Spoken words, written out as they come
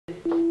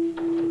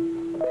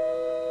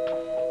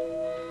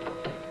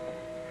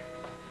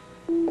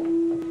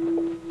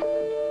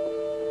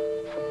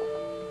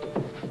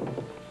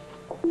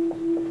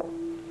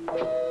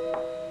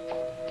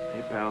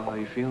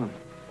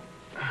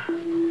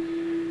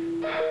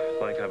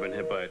like I've been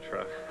hit by a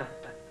truck.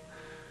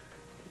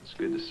 It's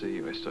good to see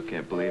you. I still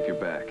can't believe you're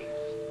back.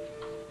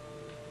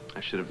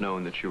 I should have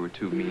known that you were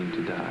too mean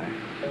to die.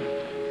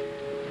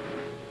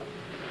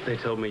 They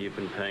told me you've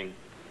been paying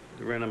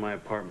the rent of my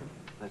apartment.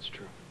 That's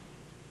true.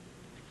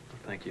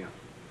 Well, thank you.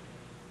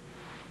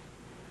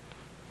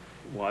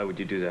 Why would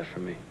you do that for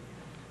me?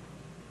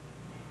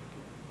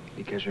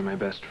 Because you're my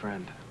best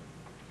friend.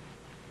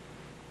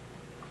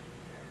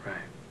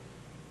 Right.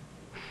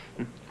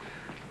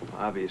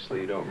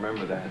 Obviously, you don't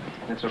remember that.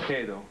 That's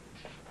okay, though.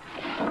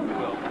 You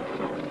will.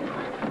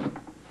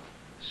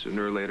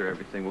 Sooner or later,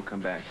 everything will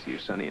come back to you.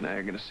 Sonny and I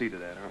are going to see to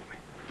that, aren't we?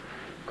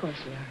 Of course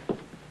we are.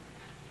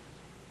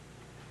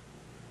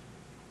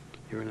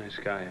 You're a nice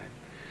guy.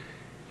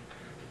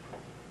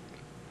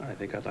 I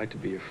think I'd like to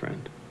be your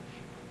friend.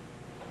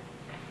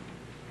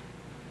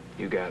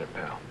 You got it,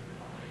 pal.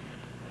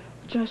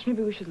 Josh,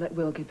 maybe we should let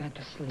Will get back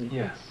to sleep.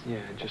 Yeah,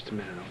 in just a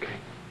minute, okay?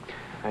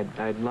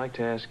 I'd like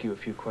to ask you a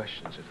few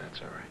questions, if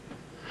that's all right.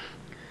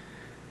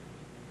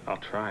 I'll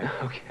try.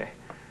 Okay.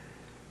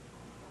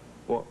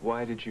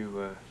 Why did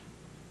you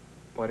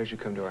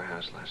come to our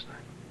house last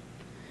night?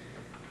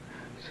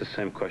 It's the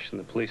same question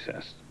the police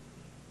asked.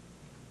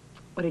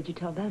 What did you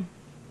tell them?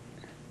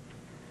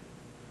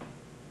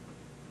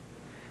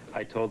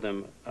 I told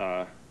them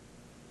that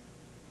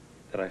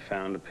I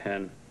found a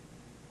pen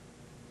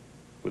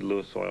with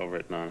Lewis Oil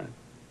written on it.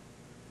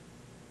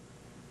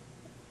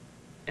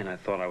 And I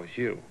thought I was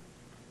you.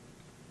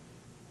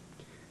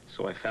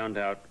 So I found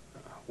out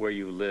where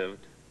you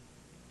lived.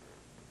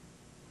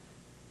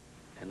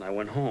 And I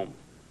went home.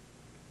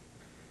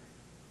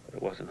 But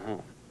it wasn't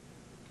home.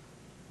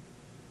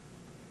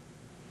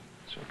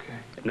 It's okay.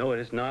 No, it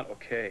is not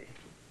okay.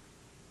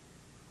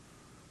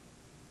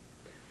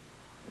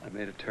 I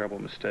made a terrible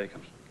mistake.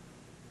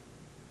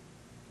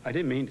 I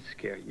didn't mean to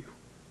scare you.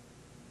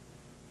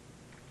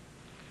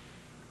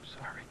 I'm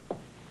sorry.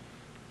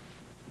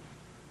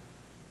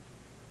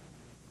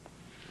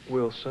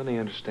 Will, Sonny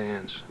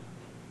understands.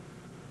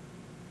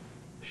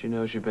 She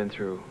knows you've been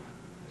through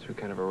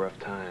kind of a rough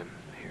time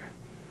here.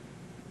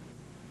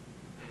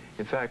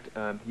 In fact,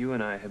 you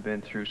and I have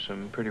been through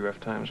some pretty rough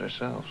times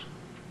ourselves.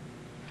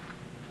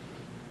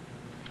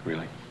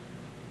 Really?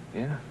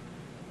 Yeah.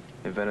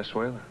 In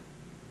Venezuela.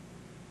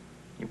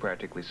 You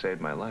practically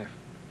saved my life.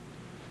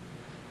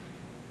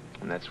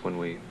 And that's when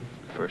we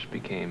first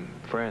became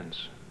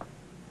friends.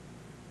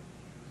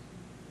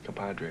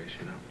 Compadres,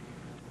 you know.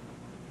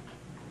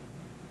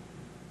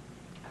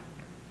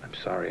 I'm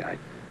sorry, I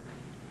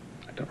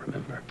don't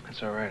remember.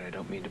 That's all right. I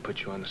don't mean to put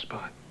you on the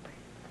spot.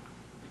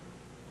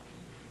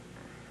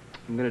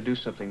 I'm going to do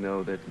something,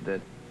 though,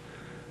 that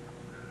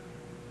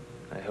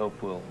I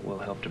hope will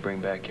help to bring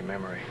back your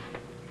memory.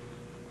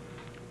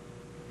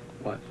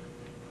 What?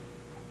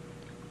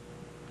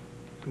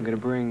 I'm going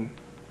to bring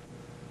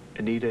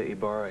Anita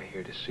Ibarra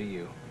here to see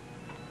you.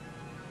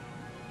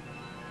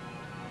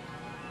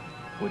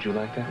 Would you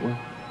like that, Will?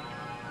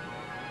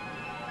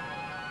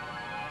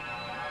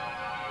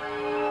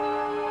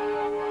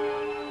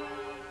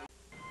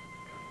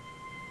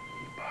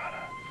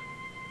 Ibarra.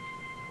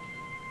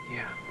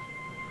 Yeah.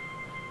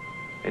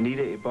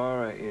 Anita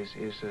Ibarra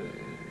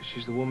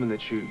she's the woman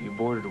that you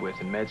boarded with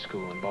in med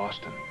school in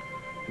Boston.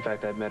 In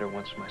fact, I've met her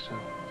once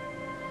myself.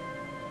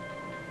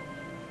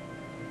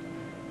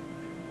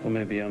 Well,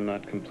 maybe I'm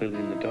not completely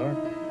in the dark.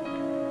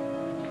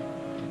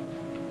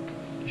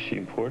 Is she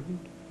important?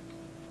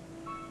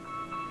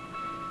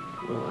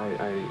 Well,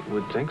 I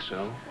would think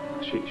so.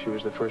 She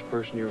was the first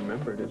person you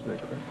remembered, isn't that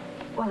correct?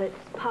 Well, it's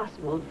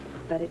possible,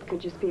 but it could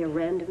just be a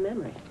random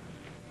memory.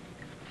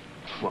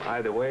 Well,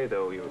 either way,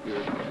 though, you're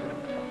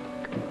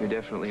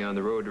definitely on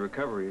the road to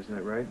recovery, isn't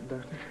that right,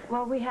 Doctor?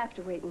 Well, we have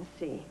to wait and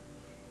see.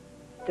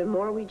 The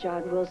more we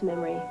jog Will's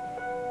memory,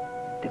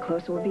 the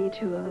closer we'll be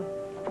to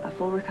a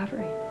full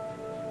recovery.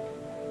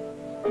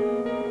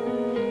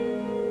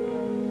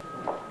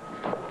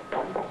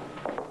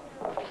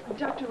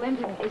 Dr.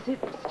 Lyndon, is it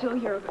still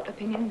your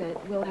opinion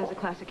that Will has a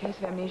classic case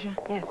of amnesia?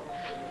 Yes.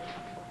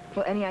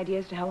 Well, any idea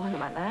as to how long it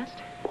might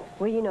last?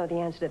 Well, you know the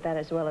answer to that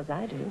as well as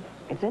I do.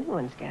 It's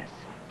anyone's guess.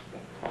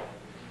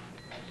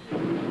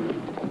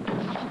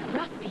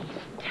 Rugby,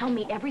 tell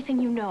me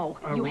everything you know.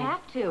 You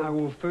have to. I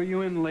will fill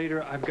you in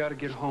later. I've got to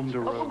get home to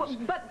Rose.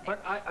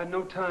 But I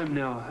no time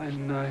now.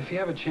 And if you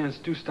have a chance,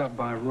 do stop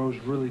by. Rose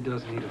really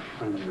does need a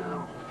friend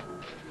now.